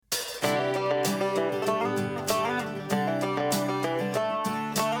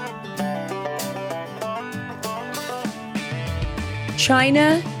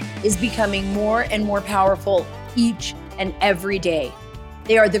China is becoming more and more powerful each and every day.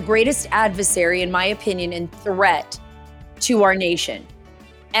 They are the greatest adversary, in my opinion, and threat to our nation.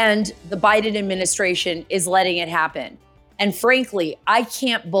 And the Biden administration is letting it happen. And frankly, I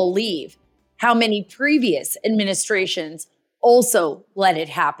can't believe how many previous administrations also let it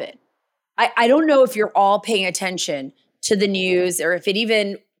happen. I don't know if you're all paying attention to the news or if it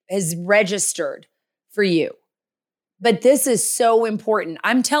even has registered for you. But this is so important.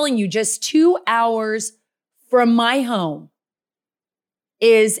 I'm telling you, just 2 hours from my home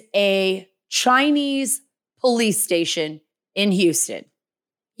is a Chinese police station in Houston.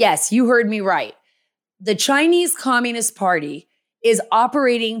 Yes, you heard me right. The Chinese Communist Party is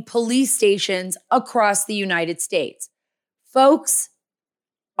operating police stations across the United States. Folks,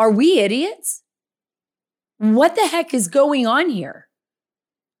 are we idiots? What the heck is going on here?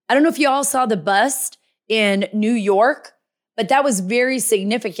 I don't know if you all saw the bust in New York, but that was very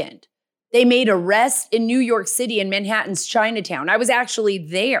significant. They made arrests in New York City in Manhattan's Chinatown. I was actually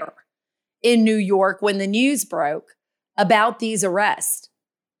there in New York when the news broke about these arrests.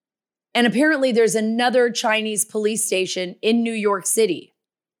 And apparently there's another Chinese police station in New York City.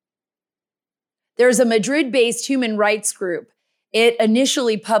 There's a Madrid-based human rights group. It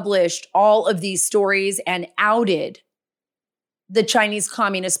initially published all of these stories and outed the Chinese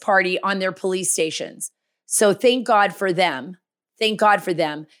Communist Party on their police stations. So thank God for them. Thank God for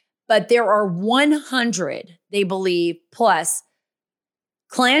them. But there are 100, they believe, plus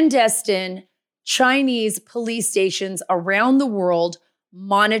clandestine Chinese police stations around the world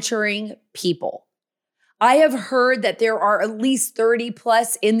monitoring people. I have heard that there are at least 30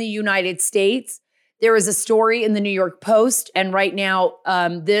 plus in the United States. There is a story in the New York Post, and right now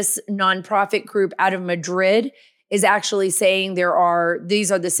this nonprofit group out of Madrid is actually saying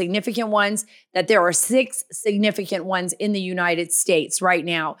these are the significant ones, that there are 6 significant ones in the United States right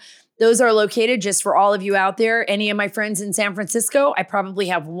now. Those are located, just for all of you out there, any of my friends in San Francisco, I probably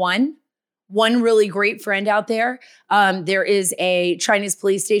have one really great friend out there. There is a Chinese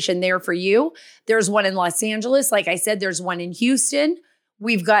police station there for you. There's one in Los Angeles. Like I said, there's one in Houston.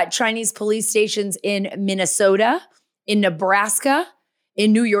 We've got Chinese police stations in Minnesota, in Nebraska,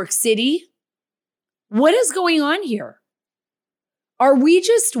 in New York City. What is going on here? Are we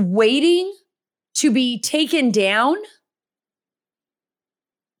just waiting to be taken down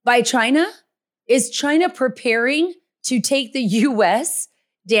by China? Is China preparing to take the U.S.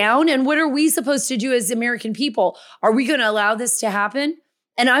 down? And what are we supposed to do as American people? Are we going to allow this to happen?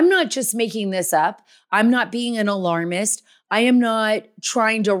 And I'm not just making this up. I'm not being an alarmist. I am not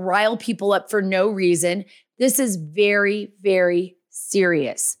trying to rile people up for no reason. This is very, very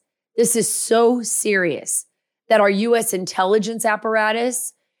serious. This is so serious that our U.S. intelligence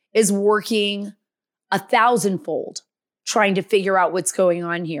apparatus is working 1,000-fold trying to figure out what's going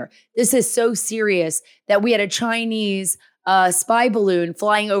on here. This is so serious that we had a Chinese spy balloon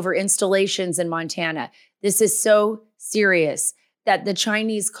flying over installations in Montana. This is so serious that the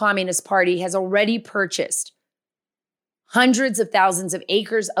Chinese Communist Party has already purchased hundreds of thousands of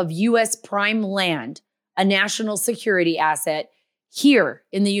acres of U.S. prime land, a national security asset here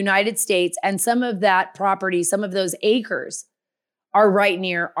in the United States. And some of that property, some of those acres are right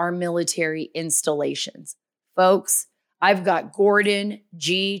near our military installations. Folks, I've got Gordon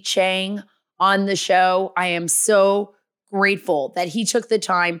G. Chang on the show. I am so grateful that he took the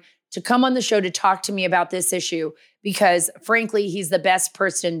time to come on the show to talk to me about this issue because, frankly, he's the best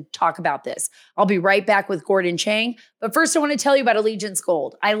person to talk about this. I'll be right back with Gordon Chang. But first, I want to tell you about Allegiance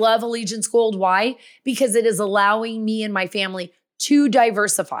Gold. I love Allegiance Gold. Why? Because it is allowing me and my family to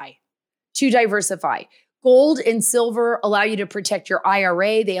diversify. Gold and silver allow you to protect your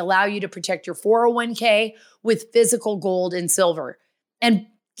IRA. They allow you to protect your 401k with physical gold and silver. And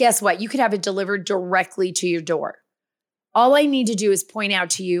guess what? You could have it delivered directly to your door. All I need to do is point out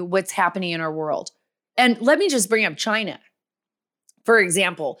to you what's happening in our world. And let me just bring up China. For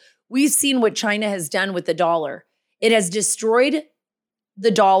example, we've seen what China has done with the dollar. It has destroyed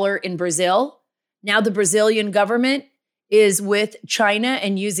the dollar in Brazil. Now the Brazilian government is with China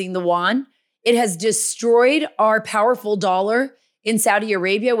and using the yuan. It has destroyed our powerful dollar in Saudi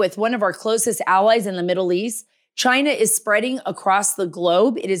Arabia with one of our closest allies in the Middle East. China is spreading across the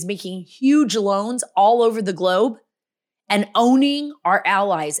globe. It is making huge loans all over the globe and owning our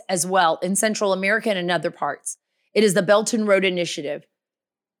allies as well in Central America and in other parts. It is the Belt and Road Initiative.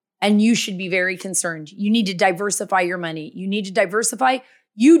 And you should be very concerned. You need to diversify your money. You need to diversify.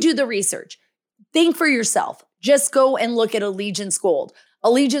 You do the research. Think for yourself. Just go and look at Allegiance Gold.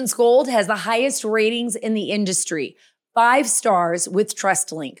 Allegiance Gold has the highest ratings in the industry. 5 stars with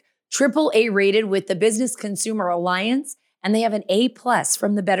TrustLink, AAA rated with the Business Consumer Alliance, and they have an A+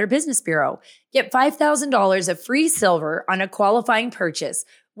 from the Better Business Bureau. Get $5,000 of free silver on a qualifying purchase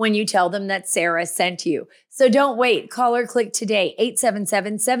when you tell them that Sarah sent you. So don't wait. Call or click today,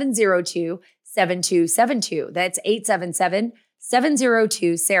 877-702-7272. That's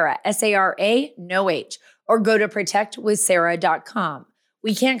 877-702-SARAH, S-A-R-A, no H. Or go to protectwithsarah.com.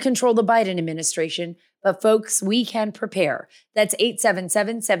 We can't control the Biden administration, but folks, we can prepare. That's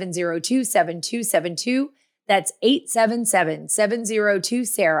 877-702-7272. That's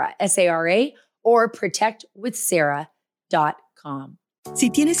 877-702-SARAH, S-A-R-A, or protectwithsarah.com.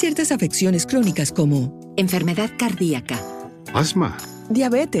 Si tienes ciertas afecciones crónicas como enfermedad cardíaca, asma,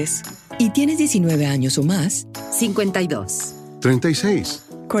 diabetes, y tienes 19 años o más, 52, 36,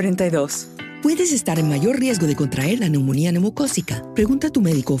 42. Puedes estar en mayor riesgo de contraer la neumonía neumocócica. Pregunta a tu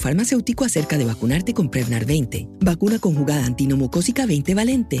médico o farmacéutico acerca de vacunarte con Prevnar 20, vacuna conjugada antineumocócica 20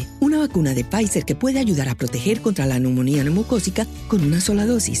 valente, una vacuna de Pfizer que puede ayudar a proteger contra la neumonía neumocócica con una sola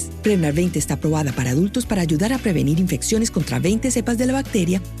dosis. Prevnar 20 está aprobada para adultos para ayudar a prevenir infecciones contra 20 cepas de la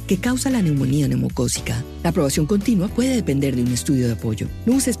bacteria que causa la neumonía neumocócica. La aprobación continua puede depender de un estudio de apoyo.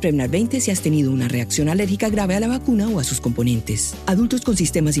 No uses Prevnar 20 si has tenido una reacción alérgica grave a la vacuna o a sus componentes. Adultos con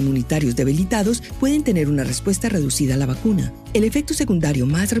sistemas inmunitarios debilitados pueden tener una respuesta reducida a la vacuna. El efecto secundario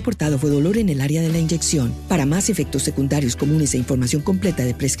más reportado fue dolor en el área de la inyección. Para más efectos secundarios comunes e información completa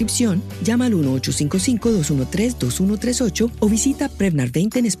de prescripción, llama al 1-855-213-2138 o visita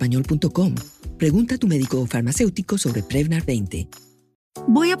Prevnar20enespañol.com. Pregunta a tu médico o farmacéutico sobre Prevnar 20.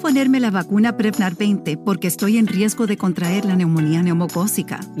 Voy a ponerme la vacuna Prevnar 20 porque estoy en riesgo de contraer la neumonía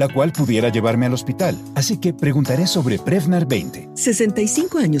neumocócica, la cual pudiera llevarme al hospital. Así que preguntaré sobre Prevnar 20.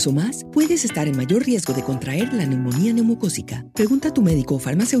 65 años o más, puedes estar en mayor riesgo de contraer la neumonía neumocócica. Pregunta a tu médico o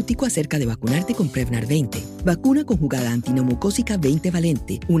farmacéutico acerca de vacunarte con Prevnar 20, vacuna conjugada antineumocócica 20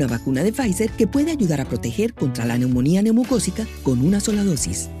 valente, una vacuna de Pfizer que puede ayudar a proteger contra la neumonía neumocócica con una sola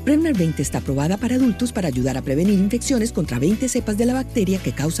dosis. Prevnar 20 está aprobada para adultos para ayudar a prevenir infecciones contra 20 cepas de la bacteria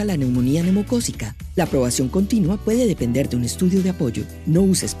que causa la neumonía neumocócica. La aprobación continua puede depender de un estudio de apoyo. No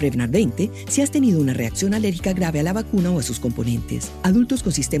uses Prevnar 20 si has tenido una reacción alérgica grave a la vacuna o a sus componentes. Adultos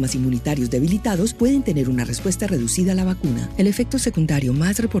con sistemas inmunitarios debilitados pueden tener una respuesta reducida a la vacuna. El efecto secundario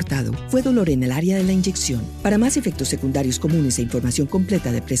más reportado fue dolor en el área de la inyección. Para más efectos secundarios comunes e información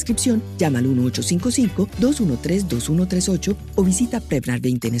completa de prescripción, llama al 1-855-213-2138 o visita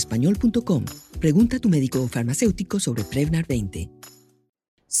Prevnar20enespañol.com. Pregunta a tu médico o farmacéutico sobre Prevnar 20.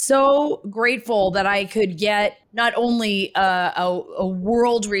 So grateful that I could get not only a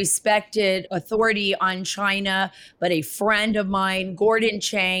world-respected authority on China, but a friend of mine, Gordon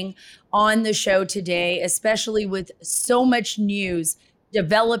Chang, on the show today, especially with so much news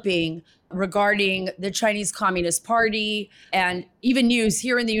developing regarding the Chinese Communist Party and even news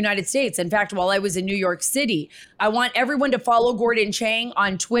here in the United States. In fact, while I was in New York City, I want everyone to follow Gordon Chang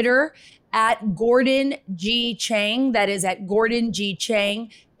on Twitter at Gordon G. Chang. That is at Gordon G.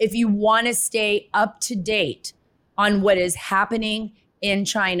 Chang. If you want to stay up to date on what is happening in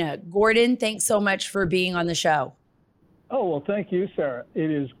China. Gordon, thanks so much for being on the show. Oh, well, thank you, Sarah.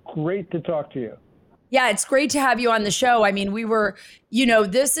 It is great to talk to you. Yeah, it's great to have you on the show. I mean,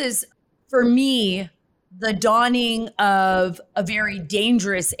 this is, for me, the dawning of a very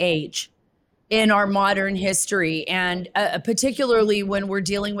dangerous age in our modern history, and particularly when we're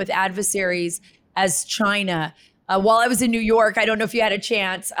dealing with adversaries as China. While I was in New York, I don't know if you had a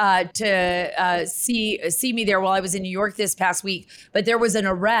chance to see me there while I was in New York this past week, but there was an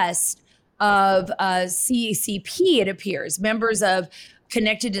arrest of CCP, it appears, members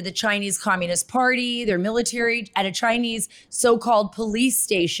connected to the Chinese Communist Party, their military, at a Chinese so-called police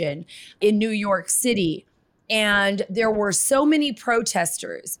station in New York City. And there were so many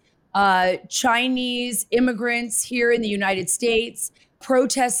protesters, Chinese immigrants here in the United States,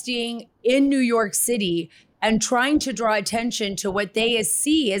 protesting in New York City and trying to draw attention to what they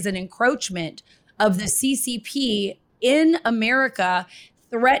see as an encroachment of the CCP in America,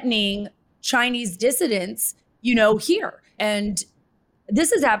 threatening Chinese dissidents, here. And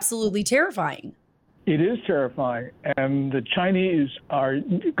this is absolutely terrifying. It is terrifying. And the Chinese are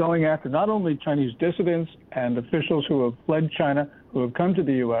going after not only Chinese dissidents and officials who have fled China, who have come to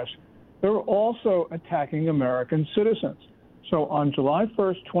the U.S., they're also attacking American citizens. So on July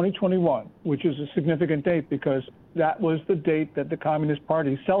 1st, 2021, which is a significant date because that was the date that the Communist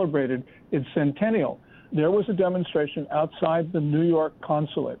Party celebrated its centennial, there was a demonstration outside the New York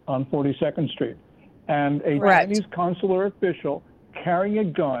consulate on 42nd Street. And a Chinese consular official carrying a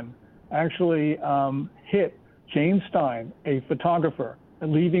gun actually hit Jane Stein, a photographer,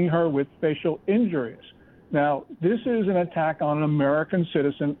 leaving her with facial injuries. Now, this is an attack on an American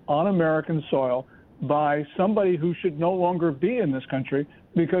citizen on American soil by somebody who should no longer be in this country,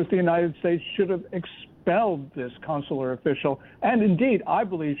 because the United States should have expelled this consular official, and indeed, I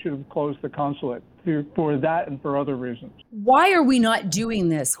believe, should have closed the consulate for that and for other reasons. Why are we not doing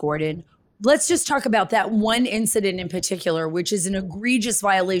this, Gordon? Let's just talk about that one incident in particular, which is an egregious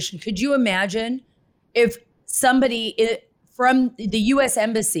violation. Could you imagine if somebody from the U.S.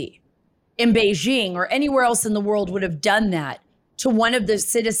 Embassy in Beijing or anywhere else in the world would have done that to one of the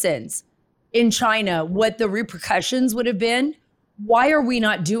citizens in China, what the repercussions would have been? Why are we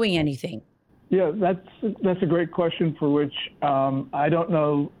not doing anything? Yeah, that's a great question for which I don't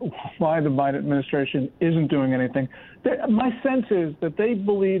know why the Biden administration isn't doing anything. My sense is that they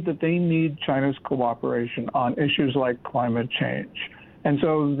believe that they need China's cooperation on issues like climate change. And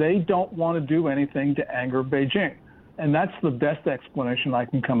so they don't want to do anything to anger Beijing. And that's the best explanation I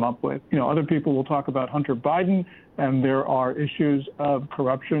can come up with. You know, other people will talk about Hunter Biden, and there are issues of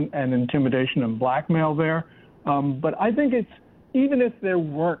corruption and intimidation and blackmail there. But I think it's, even if there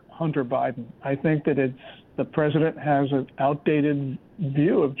weren't Hunter Biden, I think that the president has an outdated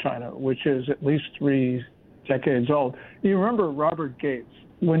view of China, which is at least 3 decades old. You remember Robert Gates,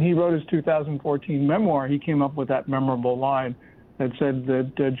 when he wrote his 2014 memoir, he came up with that memorable line that said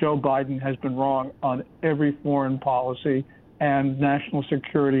that Joe Biden has been wrong on every foreign policy and national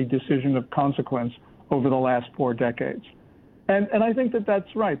security decision of consequence over the last 4 decades. And I think that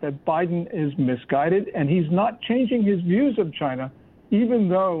that's right, that Biden is misguided, and he's not changing his views of China, even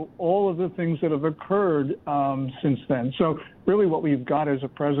though all of the things that have occurred since then. So really what we've got is a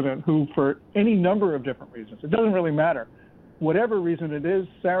president who, for any number of different reasons, it doesn't really matter, whatever reason it is,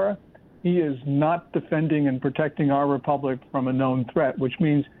 Sarah, he is not defending and protecting our republic from a known threat, which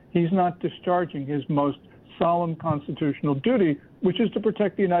means he's not discharging his most solemn constitutional duty, which is to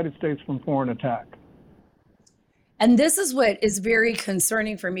protect the United States from foreign attack. And this is what is very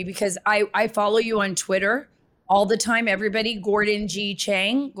concerning for me, because I follow you on Twitter all the time, everybody. Gordon G.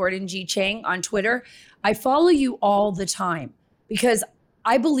 Chang on Twitter. I follow you all the time because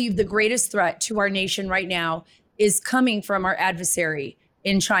I believe the greatest threat to our nation right now is coming from our adversary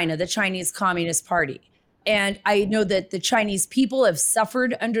in China, the Chinese Communist Party. And I know that the Chinese people have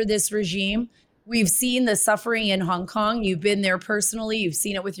suffered under this regime. We've seen the suffering in Hong Kong. You've been there personally. You've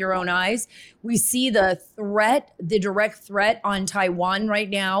seen it with your own eyes. We see the threat, the direct threat on Taiwan right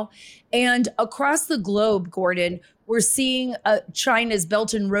now. And across the globe, Gordon, we're seeing China's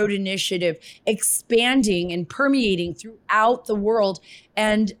Belt and Road Initiative expanding and permeating throughout the world.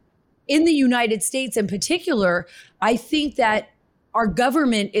 And in the United States in particular, I think that our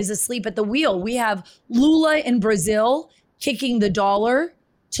government is asleep at the wheel. We have Lula in Brazil kicking the dollar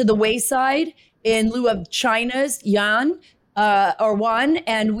to the wayside in lieu of China's yuan or won.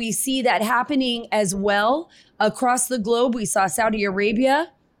 And we see that happening as well across the globe. We saw Saudi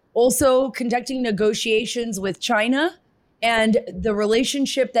Arabia also conducting negotiations with China. And the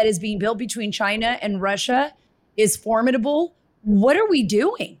relationship that is being built between China and Russia is formidable. What are we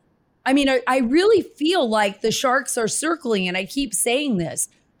doing? I mean, I really feel like the sharks are circling, and I keep saying this.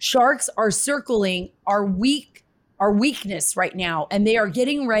 Sharks are circling our weakness right now, and they are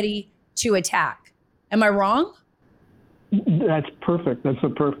getting ready to attack. Am I wrong? That's perfect. That's a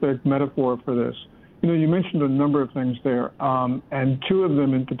perfect metaphor for this. You know, you mentioned a number of things there, and 2 of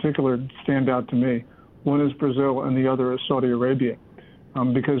them in particular stand out to me. One is Brazil, and the other is Saudi Arabia,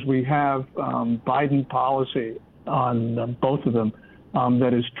 because we have Biden policy on both of them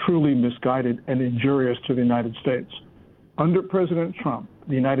that is truly misguided and injurious to the United States. Under President Trump,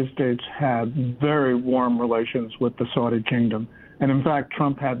 the United States had very warm relations with the Saudi kingdom. And in fact,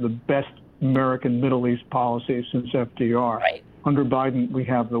 Trump had the best American Middle East policy since FDR. Right. Under Biden, we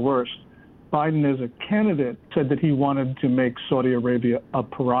have the worst. Biden, as a candidate, said that he wanted to make Saudi Arabia a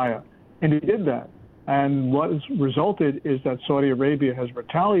pariah. And he did that. And what has resulted is that Saudi Arabia has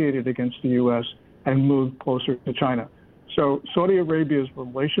retaliated against the U.S. and moved closer to China. So Saudi Arabia's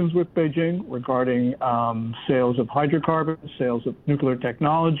relations with Beijing regarding sales of hydrocarbons, sales of nuclear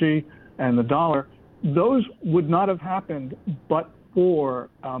technology, and the dollar, those would not have happened but for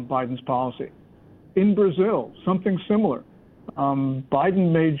Biden's policy. In Brazil, something similar.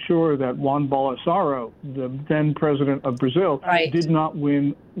 Biden made sure that Juan Bolsonaro, the then president of Brazil, did not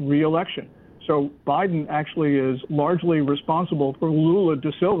win re-election. So Biden actually is largely responsible for Lula da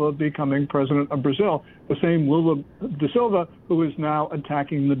Silva becoming president of Brazil, the same Lula da Silva who is now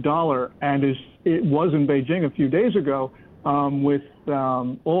attacking the dollar and it was in Beijing a few days ago with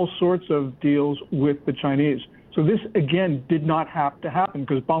all sorts of deals with the Chinese. So this, again, did not have to happen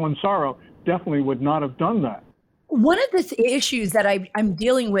because Bolsonaro definitely would not have done that. One of the issues that I'm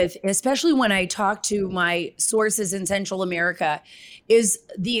dealing with, especially when I talk to my sources in Central America, is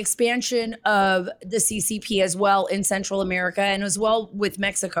the expansion of the CCP as well in Central America and as well with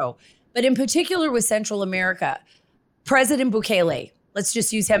Mexico. But in particular with Central America, President Bukele, let's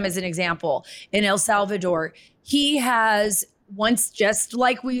just use him as an example, in El Salvador, he has once, just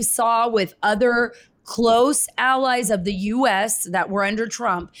like we saw with other close allies of the US that were under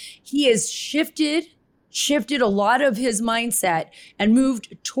Trump, he has shifted a lot of his mindset and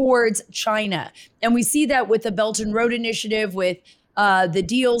moved towards China. And we see that with the Belt and Road Initiative, with the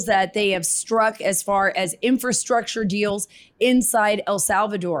deals that they have struck as far as infrastructure deals inside El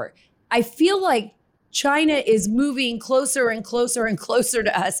Salvador. I feel like China is moving closer and closer and closer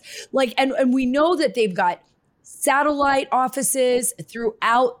to us. And we know that they've got satellite offices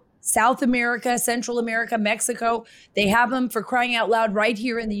throughout South America, Central America, Mexico. They have them, for crying out loud, right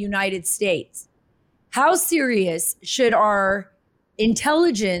here in the United States. How serious should our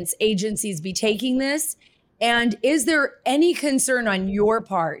intelligence agencies be taking this? And is there any concern on your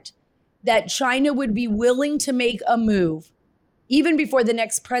part that China would be willing to make a move, even before the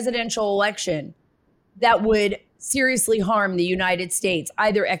next presidential election, that would seriously harm the United States,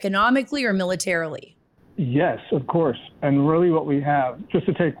 either economically or militarily? Yes, of course. And really what we have, just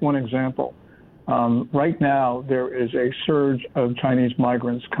to take one example, right now there is a surge of Chinese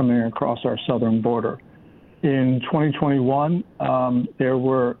migrants coming across our southern border. In 2021, there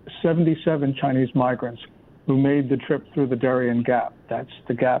were 77 Chinese migrants who made the trip through the Darien Gap. That's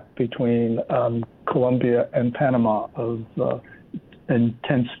the gap between Colombia and Panama of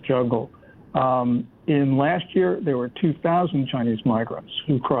intense jungle. In last year, there were 2,000 Chinese migrants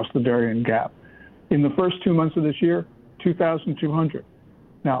who crossed the Darien Gap. In the first 2 months of this year, 2,200.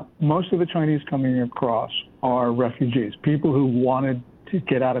 Now, most of the Chinese coming across are refugees, people who wanted to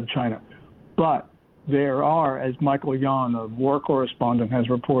get out of China. But there are, as Michael Yan, a war correspondent, has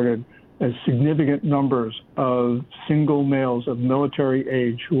reported, as significant numbers of single males of military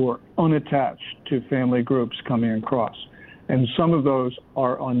age who are unattached to family groups coming across. And some of those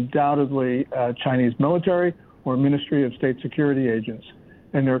are undoubtedly Chinese military or Ministry of State Security agents.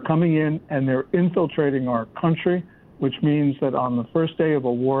 And they're coming in and they're infiltrating our country, which means that on the first day of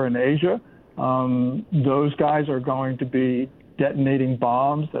a war in Asia, those guys are going to be detonating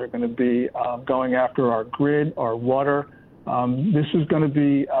bombs. They're going to be going after our grid, our water. This is going to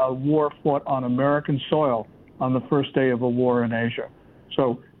be a war fought on American soil on the first day of a war in Asia.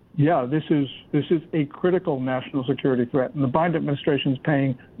 So, yeah, this is a critical national security threat, and the Biden administration is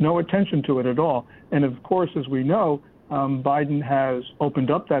paying no attention to it at all. And of course, as we know, Biden has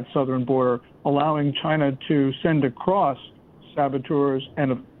opened up that southern border, allowing China to send across saboteurs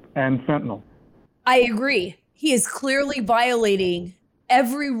and fentanyl. I agree. He is clearly violating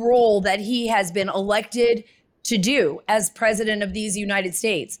every role that he has been elected to do as president of these United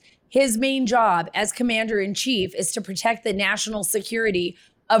States. His main job as commander-in-chief is to protect the national security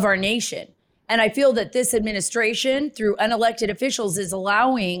of our nation. And I feel that this administration, through unelected officials, is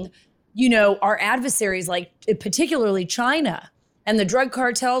allowing, our adversaries, like particularly China and the drug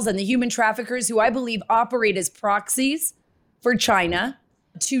cartels and the human traffickers, who I believe operate as proxies for China,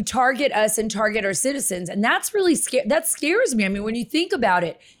 to target us and target our citizens. And that's really that scares me. I mean, when you think about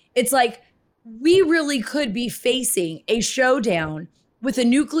it, it's like we really could be facing a showdown with a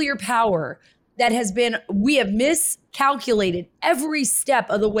nuclear power that we have miscalculated every step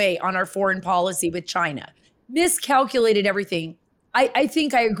of the way on our foreign policy with China, miscalculated everything. I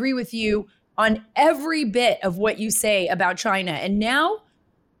think I agree with you on every bit of what you say about China. And now,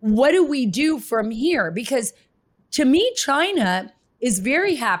 what do we do from here? Because to me, China is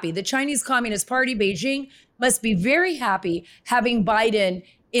very happy. The Chinese Communist Party, Beijing, must be very happy having Biden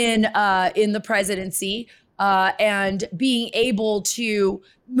in the presidency and being able to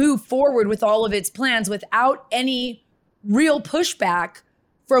move forward with all of its plans without any real pushback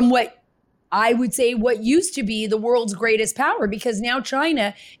from what I would say what used to be the world's greatest power, because now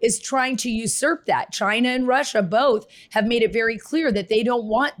China is trying to usurp that. China and Russia both have made it very clear that they don't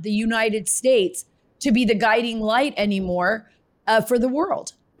want the United States to be the guiding light anymore for the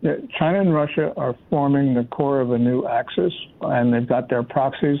world. Yeah, China and Russia are forming the core of a new axis, and they've got their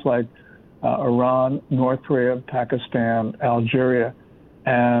proxies like Iran, North Korea, Pakistan, Algeria.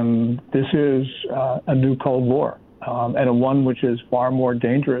 And this is a new Cold War, and a one which is far more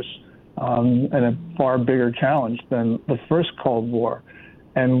dangerous and a far bigger challenge than the first Cold War.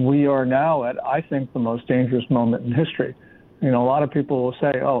 And we are now at, I think, the most dangerous moment in history. A lot of people will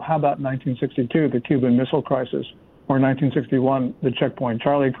say, oh, how about 1962, the Cuban Missile Crisis, or 1961, the Checkpoint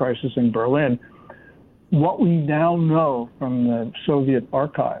Charlie crisis in Berlin. What we now know from the Soviet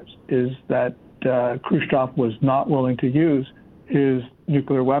archives is that Khrushchev was not willing to use is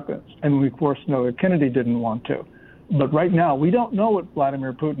nuclear weapons. And we, of course, know that Kennedy didn't want to. But right now, we don't know what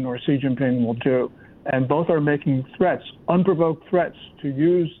Vladimir Putin or Xi Jinping will do. And both are making threats, unprovoked threats, to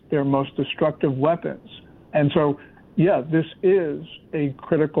use their most destructive weapons. And so, yeah, this is a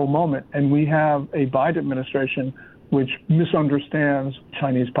critical moment. And we have a Biden administration which misunderstands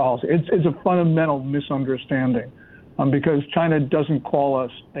Chinese policy. It's a fundamental misunderstanding because China doesn't call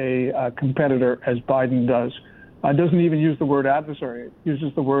us a competitor as Biden does. Doesn't even use the word adversary. It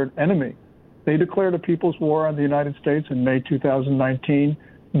uses the word enemy. They declared a people's war on the United States in May 2019.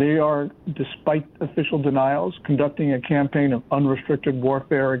 They are, despite official denials, conducting a campaign of unrestricted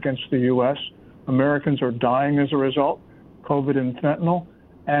warfare against the U.S. Americans are dying as a result, COVID and fentanyl.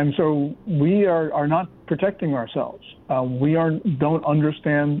 And so we are not protecting ourselves. We don't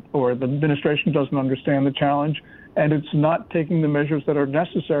understand, or the administration doesn't understand the challenge, and it's not taking the measures that are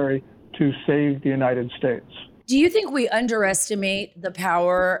necessary to save the United States. Do you think we underestimate the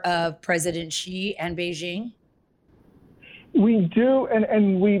power of President Xi and Beijing? We do,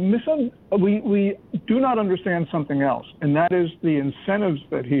 and we do not understand something else, and that is the incentives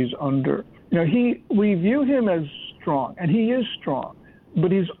that he's under. We view him as strong, and he is strong,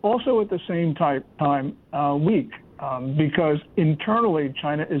 but he's also at the same time weak because internally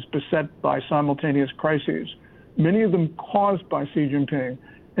China is beset by simultaneous crises, many of them caused by Xi Jinping,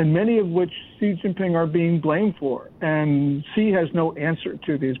 and many of which Xi Jinping are being blamed for. And Xi has no answer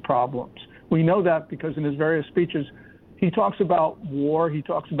to these problems. We know that because in his various speeches, he talks about war, he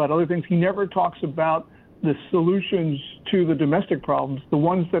talks about other things. He never talks about the solutions to the domestic problems, the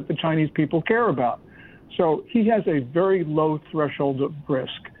ones that the Chinese people care about. So he has a very low threshold of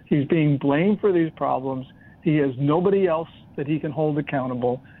risk. He's being blamed for these problems. He has nobody else that he can hold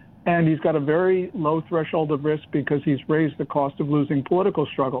accountable. And he's got a very low threshold of risk because he's raised the cost of losing political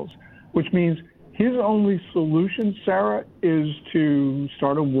struggles, which means his only solution, Sarah, is to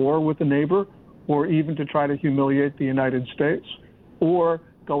start a war with a neighbor, or even to try to humiliate the United States, or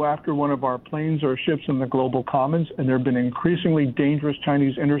go after one of our planes or ships in the global commons. And there have been increasingly dangerous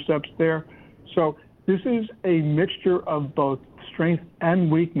Chinese intercepts there. So this is a mixture of both strength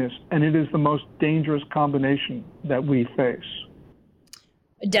and weakness, and it is the most dangerous combination that we face.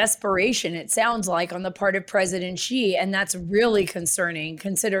 Desperation, it sounds like, on the part of President Xi. And that's really concerning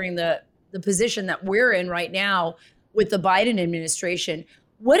considering the position that we're in right now with the Biden administration.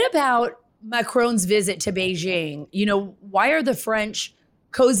 What about Macron's visit to Beijing? Why are the French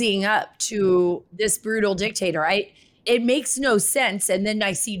cozying up to this brutal dictator? It makes no sense. And then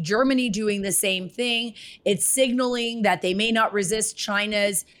I see Germany doing the same thing. It's signaling that they may not resist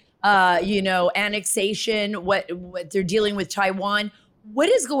China's, annexation, what they're dealing with Taiwan. What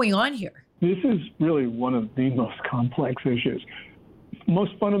is going on here? This is really one of the most complex issues.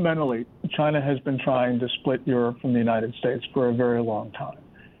 Most fundamentally, China has been trying to split Europe from the United States for a very long time.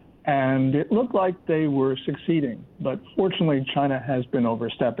 And it looked like they were succeeding, but fortunately, China has been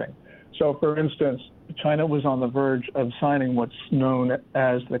overstepping. So, for instance, China was on the verge of signing what's known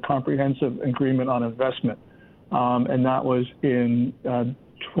as the Comprehensive Agreement on Investment, and that was in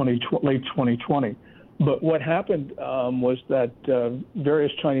late 2020. But what happened was that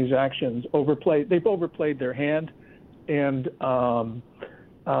various Chinese actions they've overplayed their hand, and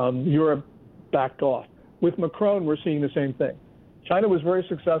Europe backed off. With Macron, we're seeing the same thing. China was very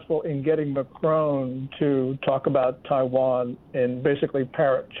successful in getting Macron to talk about Taiwan and basically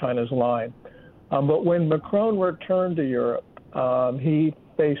parrot China's line. But when Macron returned to Europe, he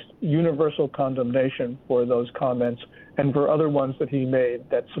faced universal condemnation for those comments and for other ones that he made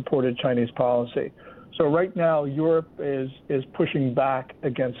that supported Chinese policy. So right now, Europe is pushing back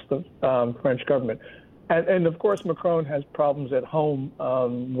against the French government. And of course, Macron has problems at home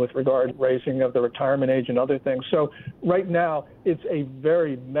with regard to raising of the retirement age and other things. So right now, it's a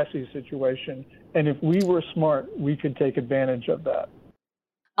very messy situation. And if we were smart, we could take advantage of that.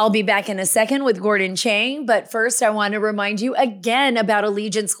 I'll be back in a second with Gordon Chang. But first, I want to remind you again about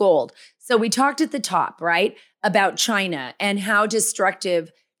Allegiance Gold. So we talked at the top, right, about China and how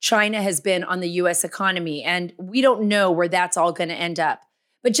destructive China has been on the U.S. economy. And we don't know where that's all going to end up.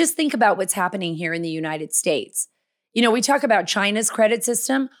 But just think about what's happening here in the United States. We talk about China's credit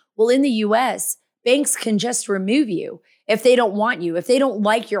system. Well, in the U.S., banks can just remove you if they don't want you, if they don't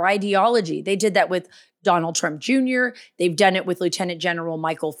like your ideology. They did that with Donald Trump Jr. They've done it with Lieutenant General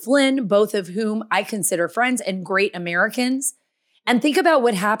Michael Flynn, both of whom I consider friends and great Americans. And think about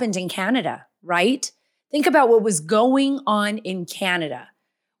what happened in Canada, right? Think about what was going on in Canada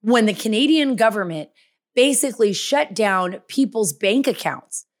when the Canadian government basically shut down people's bank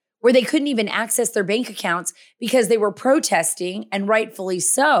accounts, where they couldn't even access their bank accounts because they were protesting, and rightfully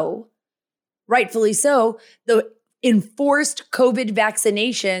so, rightfully so, the enforced COVID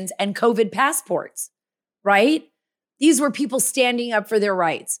vaccinations and COVID passports, right? These were people standing up for their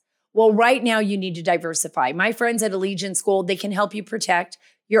rights. Well, right now you need to diversify. My friends at Allegiance Gold, they can help you protect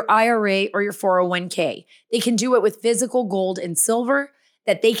your IRA or your 401k. They can do it with physical gold and silver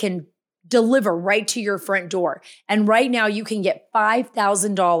that they can deliver right to your front door. And right now you can get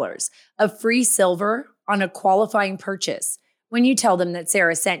 $5,000 of free silver on a qualifying purchase when you tell them that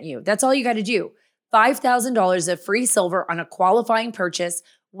Sarah sent you. That's all you got to do. $5,000 of free silver on a qualifying purchase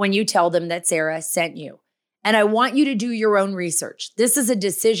when you tell them that Sarah sent you. And I want you to do your own research. This is a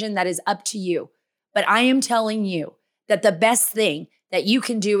decision that is up to you. But I am telling you that the best thing that you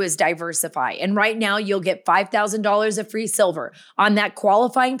can do is diversify. And right now you'll get $5,000 of free silver on that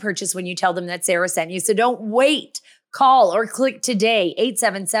qualifying purchase when you tell them that Sarah sent you. So don't wait. Call or click today,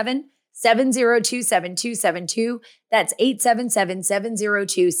 877-702-7272. That's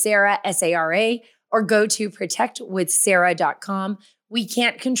 877-702-SARAH, S-A-R-A, or go to protectwithsarah.com. We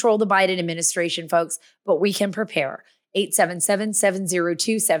can't control the Biden administration, folks, but we can prepare.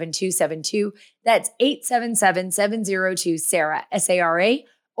 877-702-7272. That's 877-702-SARAH, S-A-R-A,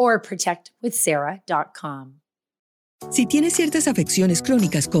 or protectwithsarah.com. Si tienes ciertas afecciones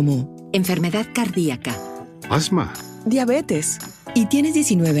crónicas como Enfermedad cardíaca. Asma. Diabetes. y tienes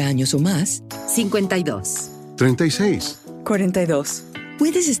 19 años o más, 52. 36. 42.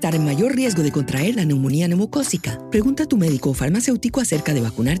 puedes estar en mayor riesgo de contraer la neumonía neumocócica. Pregunta a tu médico o farmacéutico acerca de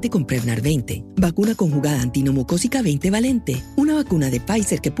vacunarte con Prevnar 20, vacuna conjugada antineumocócica 20 valente, una vacuna de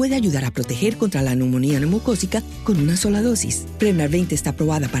Pfizer que puede ayudar a proteger contra la neumonía neumocócica con una sola dosis. Prevnar 20 está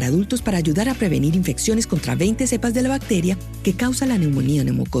aprobada para adultos para ayudar a prevenir infecciones contra 20 cepas de la bacteria que causa la neumonía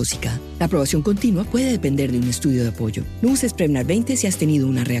neumocócica. La aprobación continua puede depender de un estudio de apoyo. No uses Prevnar 20 si has tenido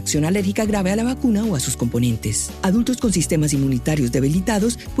una reacción alérgica grave a la vacuna o a sus componentes. Adultos con sistemas inmunitarios debilitados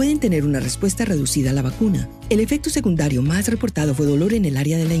pueden tener una respuesta reducida a la vacuna. El efecto secundario más reportado fue dolor en el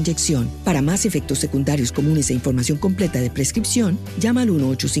área de la inyección. Para más efectos secundarios comunes e información completa de prescripción, llama al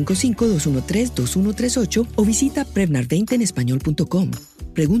 1-855-213-2138 o visita Prevnar20enespañol.com.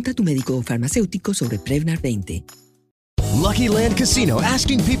 Pregunta a tu médico o farmacéutico sobre Prevnar 20. Lucky Land Casino,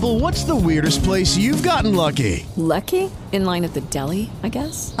 asking people, what's the weirdest place you've gotten lucky? Lucky? In line at the deli, I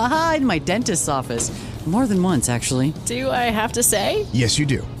guess? Aha, in my dentist's office. More than once, actually. Do I have to say? Yes, you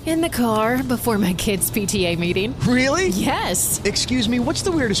do. In the car before my kids' PTA meeting. Really? Yes. Excuse me, what's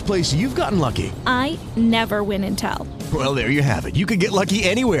the weirdest place you've gotten lucky? I never win and tell. Well, there you have it. You can get lucky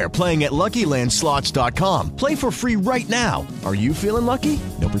anywhere, playing at LuckyLandSlots.com. Play for free right now. Are you feeling lucky?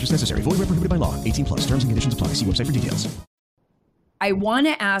 No purchase necessary. Void where prohibited by law. 18 plus. Terms and conditions apply. See website for details. I want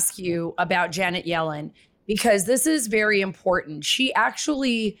to ask you about Janet Yellen because this is very important. She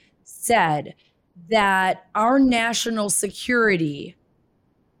actually said that our national security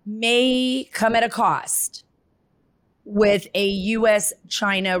may come at a cost with a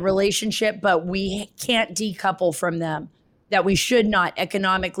U.S.-China relationship, but we can't decouple from them, that we should not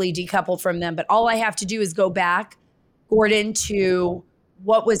economically decouple from them. But all I have to do is go back, Gordon, to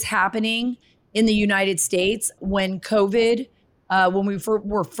what was happening in the United States when COVID, when we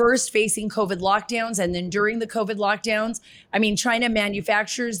were first facing COVID lockdowns, and then during the COVID lockdowns. I mean, China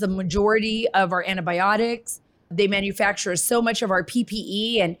manufactures the majority of our antibiotics. They manufacture so much of our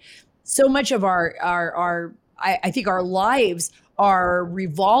PPE, and so much of I think our lives are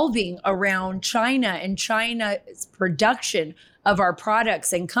revolving around China and China's production of our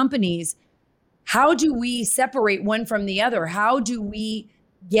products and companies. How do we separate one from the other? How do we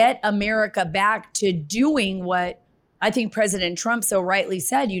get America back to doing what I think President Trump so rightly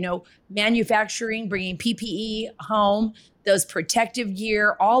said, manufacturing, bringing PPE home, those protective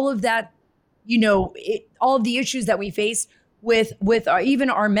gear, all of that, all of the issues that we face with even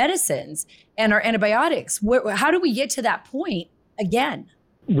our medicines and our antibiotics. How do we get to that point again?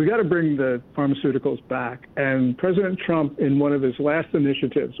 We got to bring the pharmaceuticals back. And President Trump, in one of his last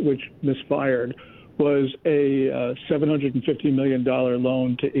initiatives, which misfired, was a $750 million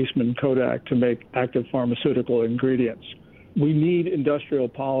loan to Eastman Kodak to make active pharmaceutical ingredients. We need industrial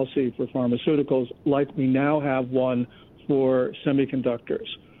policy for pharmaceuticals like we now have one for semiconductors.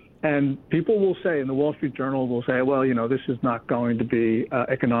 And people will say, and the Wall Street Journal will say, well, this is not going to be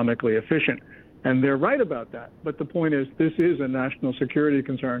economically efficient. And they're right about that. But the point is, this is a national security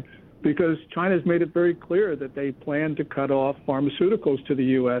concern because China's made it very clear that they plan to cut off pharmaceuticals to the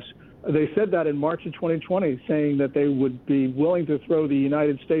U.S. They said that in March of 2020, saying that they would be willing to throw the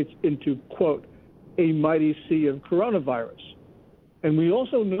United States into, quote, a mighty sea of coronavirus. And we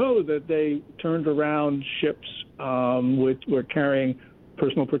also know that they turned around ships which were carrying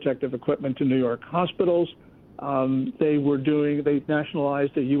personal protective equipment to New York hospitals. They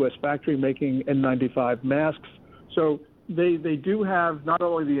nationalized a U.S. factory making N95 masks. So they do have not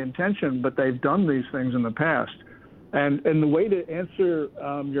only the intention, but they've done these things in the past. And the way to answer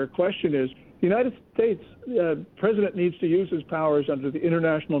your question is the United States president needs to use his powers under the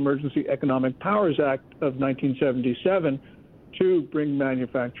International Emergency Economic Powers Act of 1977 to bring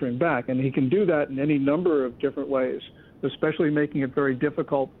manufacturing back. And he can do that in any number of different ways, especially making it very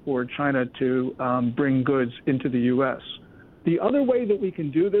difficult for China to bring goods into the U.S. The other way that we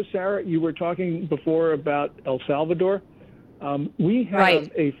can do this, Sarah, you were talking before about El Salvador. We have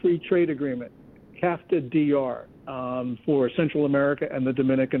a free trade agreement, CAFTA-DR, for Central America and the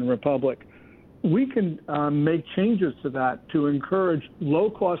Dominican Republic. We can make changes to that to encourage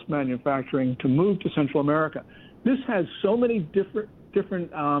low-cost manufacturing to move to Central America. This has so many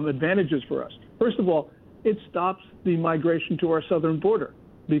different advantages for us. First of all, it stops the migration to our southern border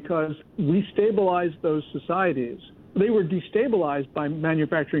because we stabilize those societies. They were destabilized by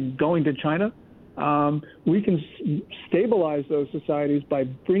manufacturing going to China. We can stabilize those societies by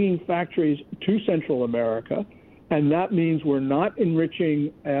bringing factories to Central America, and that means we're not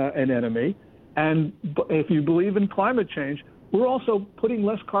enriching an enemy. And if you believe in climate change, we're also putting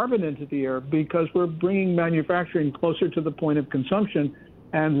less carbon into the air because we're bringing manufacturing closer to the point of consumption,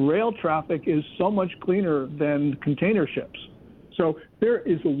 and rail traffic is so much cleaner than container ships. So there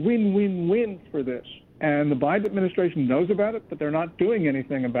is a win-win-win for this. And the Biden administration knows about it, but they're not doing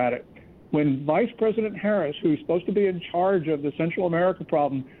anything about it. When Vice President Harris, who's supposed to be in charge of the Central America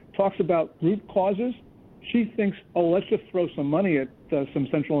problem, talks about root causes, she thinks, oh, let's just throw some money at some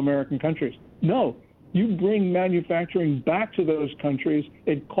Central American countries. No, you bring manufacturing back to those countries,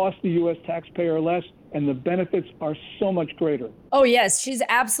 it costs the U.S. taxpayer less, and the benefits are so much greater. Oh, yes, she's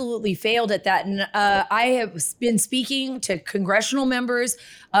absolutely failed at that. And I have been speaking to congressional members.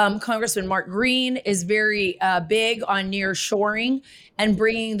 Congressman Mark Green is very big on nearshoring and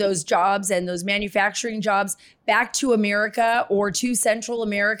bringing those jobs and those manufacturing jobs back to America or to Central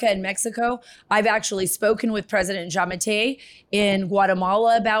America and Mexico. I've actually spoken with President Giammattei in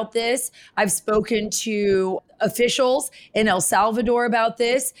Guatemala about this. I've spoken to officials in El Salvador about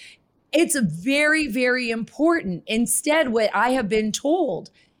this. It's very, very important. Instead, what I have been told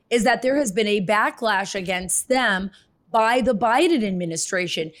is that there has been a backlash against them by the Biden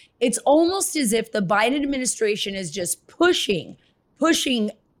administration. It's almost as if the Biden administration is just pushing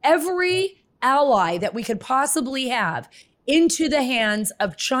every ally that we could possibly have into the hands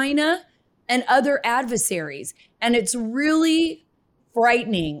of China and other adversaries. And it's really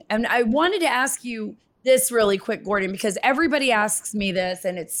frightening. And I wanted to ask you this really quick, Gordon, because everybody asks me this,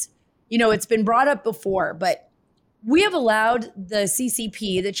 and it's been brought up before, but we have allowed the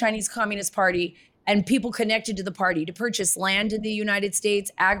CCP, the Chinese Communist Party, and people connected to the party to purchase land in the United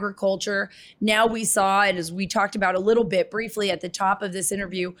States, agriculture. Now we saw, and as we talked about a little bit briefly at the top of this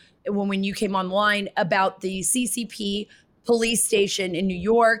interview, when you came online, about the CCP police station in New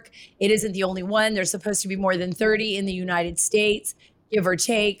York. It isn't the only one. There's supposed to be more than 30 in the United States, give or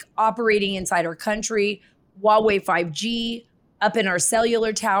take, operating inside our country. Huawei 5G, up in our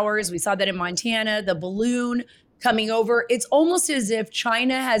cellular towers. We saw that in Montana, the balloon coming over. It's almost as if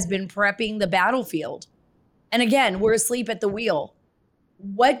China has been prepping the battlefield. And again, we're asleep at the wheel.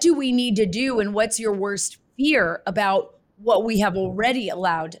 What do we need to do? And what's your worst fear about what we have already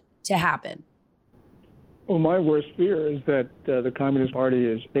allowed to happen? Well, my worst fear is that the Communist Party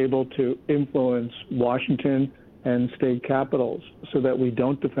is able to influence Washington and state capitals so that we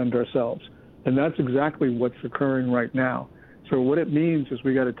don't defend ourselves. And that's exactly what's occurring right now. So what it means is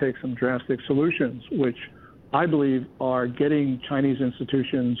we got to take some drastic solutions, which I believe are getting Chinese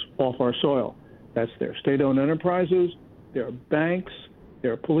institutions off our soil. That's their state-owned enterprises, their banks,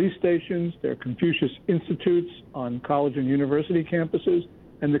 their police stations, their Confucius Institutes on college and university campuses,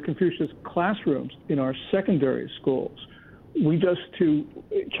 and the Confucius classrooms in our secondary schools.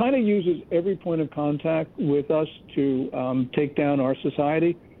 China uses every point of contact with us to take down our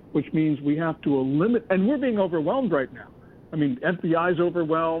society, which means we have to eliminate, and we're being overwhelmed right now. I mean, FBI's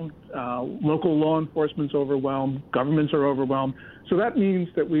overwhelmed, local law enforcement's overwhelmed, governments are overwhelmed. So that means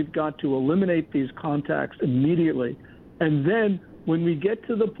that we've got to eliminate these contacts immediately. And then when we get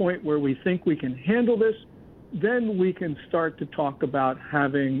to the point where we think we can handle this, then we can start to talk about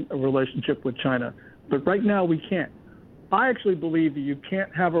having a relationship with China. But right now we can't. I actually believe that you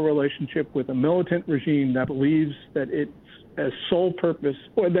can't have a relationship with a militant regime that believes that its sole purpose,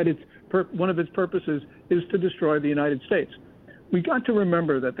 or that one of its purposes is to destroy the United States. We got to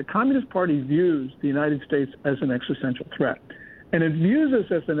remember that the Communist Party views the United States as an existential threat. And it views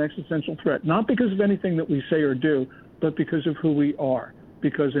us as an existential threat, not because of anything that we say or do, but because of who we are.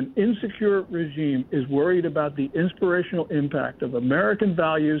 because an insecure regime is worried about the inspirational impact of American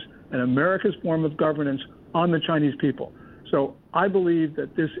values and America's form of governance on the Chinese people. So I believe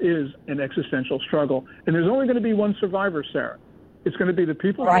that this is an existential struggle. And there's only going to be one survivor, Sarah. It's going to be the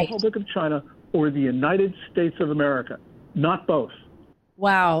People's Republic of China or the United States of America, not both.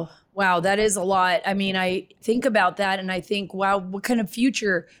 Wow. Wow. That is a lot. I mean, I think about that and I think, wow, what kind of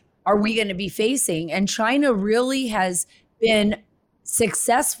future are we going to be facing? And China really has been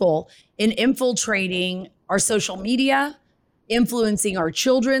successful in infiltrating our social media, influencing our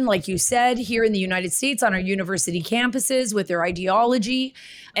children, like you said, here in the United States on our university campuses with their ideology.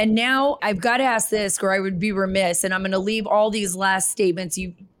 And now I've got to ask this, or I would be remiss, and I'm going to leave all these last statements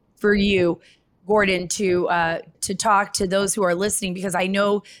for you, Gordon, to talk to those who are listening, because I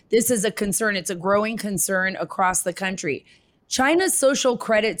know this is a concern. It's a growing concern across the country. China's social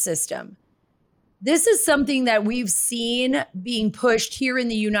credit system. This is something that we've seen being pushed here in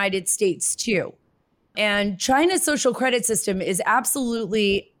the United States too. And China's social credit system is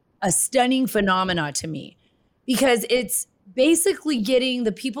absolutely a stunning phenomena to me, because it's basically getting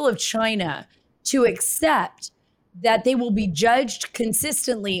the people of China to accept that they will be judged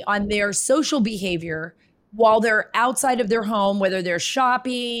consistently on their social behavior while they're outside of their home, whether they're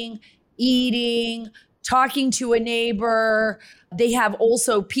shopping, eating, talking to a neighbor. They have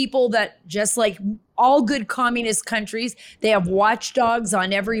also people that, just like all good communist countries, they have watchdogs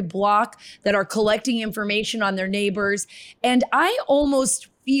on every block that are collecting information on their neighbors. And I almost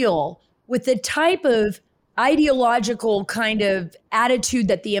feel, with the type of ideological kind of attitude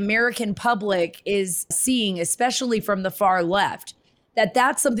that the American public is seeing, especially from the far left, that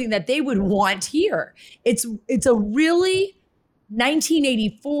that's something that they would want here. It's a really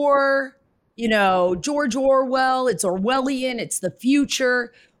 1984, George Orwell, it's Orwellian, it's the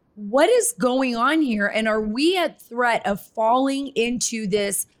future. What is going on here? And are we at threat of falling into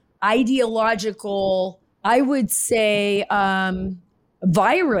this ideological, I would say,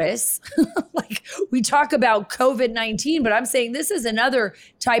 virus? Like we talk about COVID-19, but I'm saying this is another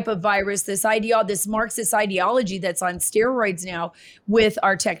type of virus, this Marxist ideology that's on steroids now with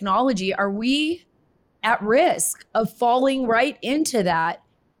our technology. Are we at risk of falling right into that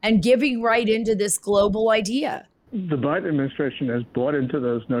and giving right into this global idea? The Biden administration has bought into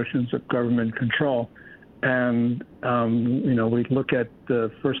those notions of government control. And, we look at the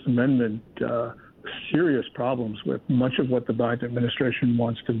First Amendment, serious problems with much of what the Biden administration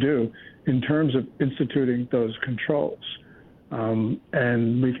wants to do in terms of instituting those controls.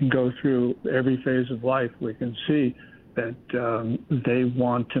 And we can go through every phase of life. We can see that they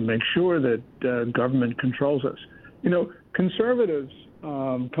want to make sure that government controls us. Conservatives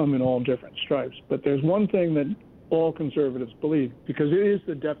come in all different stripes, but there's one thing that all conservatives believe, because it is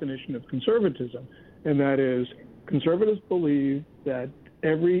the definition of conservatism, and that is conservatives believe that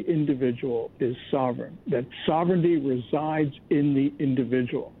every individual is sovereign, that sovereignty resides in the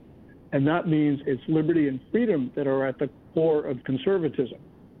individual. And that means it's liberty and freedom that are at the core of conservatism.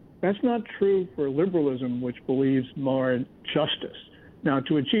 That's not true for liberalism, which believes more in justice. Now,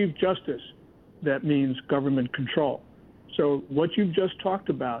 to achieve justice, that means government control. So what you've just talked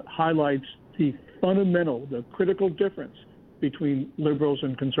about highlights the critical difference between liberals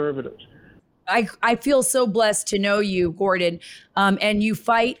and conservatives. I feel so blessed to know you, Gordon, and you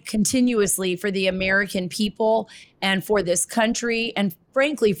fight continuously for the American people and for this country and,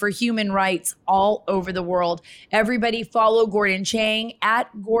 frankly, for human rights all over the world. Everybody follow Gordon Chang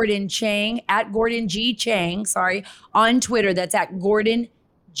at Gordon Chang, at Gordon G. Chang, on Twitter. That's at Gordon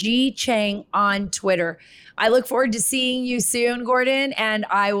G. Chang on Twitter. I look forward to seeing you soon, Gordon, and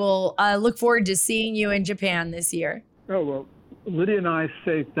I will look forward to seeing you in Japan this year. Oh, well, Lydia and I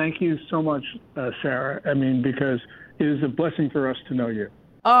say thank you so much, Sarah. Because it is a blessing for us to know you.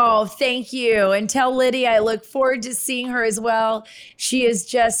 Oh, thank you. And tell Lydia I look forward to seeing her as well. She is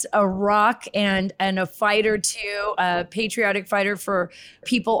just a rock and a fighter too, a patriotic fighter for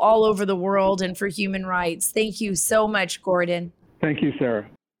people all over the world and for human rights. Thank you so much, Gordon. Thank you, Sarah.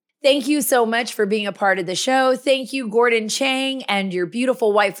 Thank you so much for being a part of the show. Thank you, Gordon Chang, and your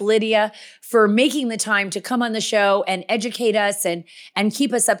beautiful wife, Lydia, for making the time to come on the show and educate us and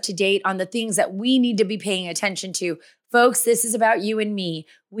keep us up to date on the things that we need to be paying attention to. Folks, this is about you and me.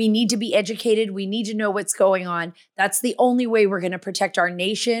 We need to be educated. We need to know what's going on. That's the only way we're going to protect our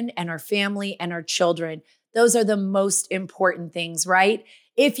nation and our family and our children. Those are the most important things, right?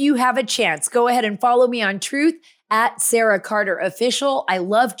 If you have a chance, go ahead and follow me on Truth at Sarah Carter Official. I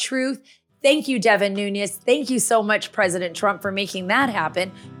love truth. Thank you, Devin Nunes. Thank you so much, President Trump, for making that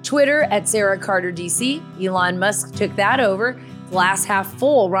happen. Twitter at Sarah Carter DC. Elon Musk took that over. Glass Half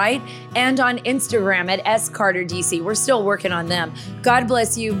Full, right? And on Instagram at scarterdc. We're still working on them. God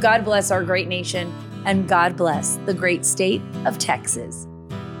bless you. God bless our great nation. And God bless the great state of Texas.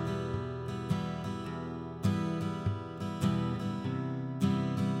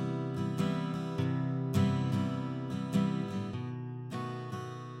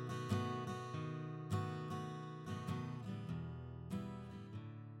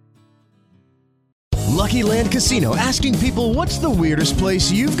 Lucky Land Casino, asking people, what's the weirdest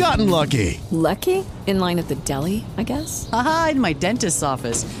place you've gotten lucky? Lucky? In line at the deli, I guess? Aha, in my dentist's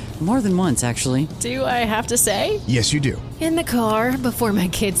office. More than once, actually. Do I have to say? Yes, you do. In the car before my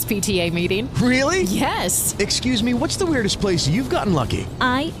kids' PTA meeting. Really? Yes. Excuse me, what's the weirdest place you've gotten lucky?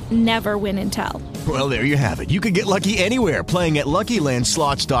 I never win and tell. Well, there you have it. You can get lucky anywhere, playing at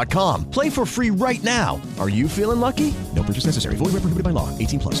LuckyLandSlots.com. Play for free right now. Are you feeling lucky? No purchase necessary. Void where prohibited by law.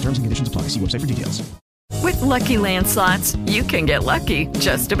 18+. Terms and conditions apply. See website for details. With Lucky Land Slots, you can get lucky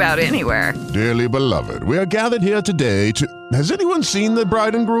just about anywhere. Dearly beloved, we are gathered here today to... Has anyone seen the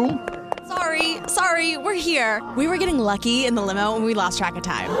bride and groom? Sorry, we're here. We were getting lucky in the limo and we lost track of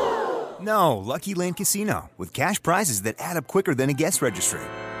time. No, Lucky Land Casino, with cash prizes that add up quicker than a guest registry.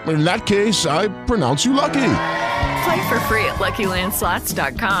 In that case, I pronounce you lucky. Play for free at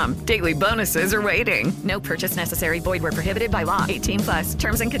LuckyLandSlots.com. Daily bonuses are waiting. No purchase necessary. Void where prohibited by law. 18+.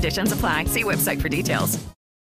 Terms and conditions apply. See website for details.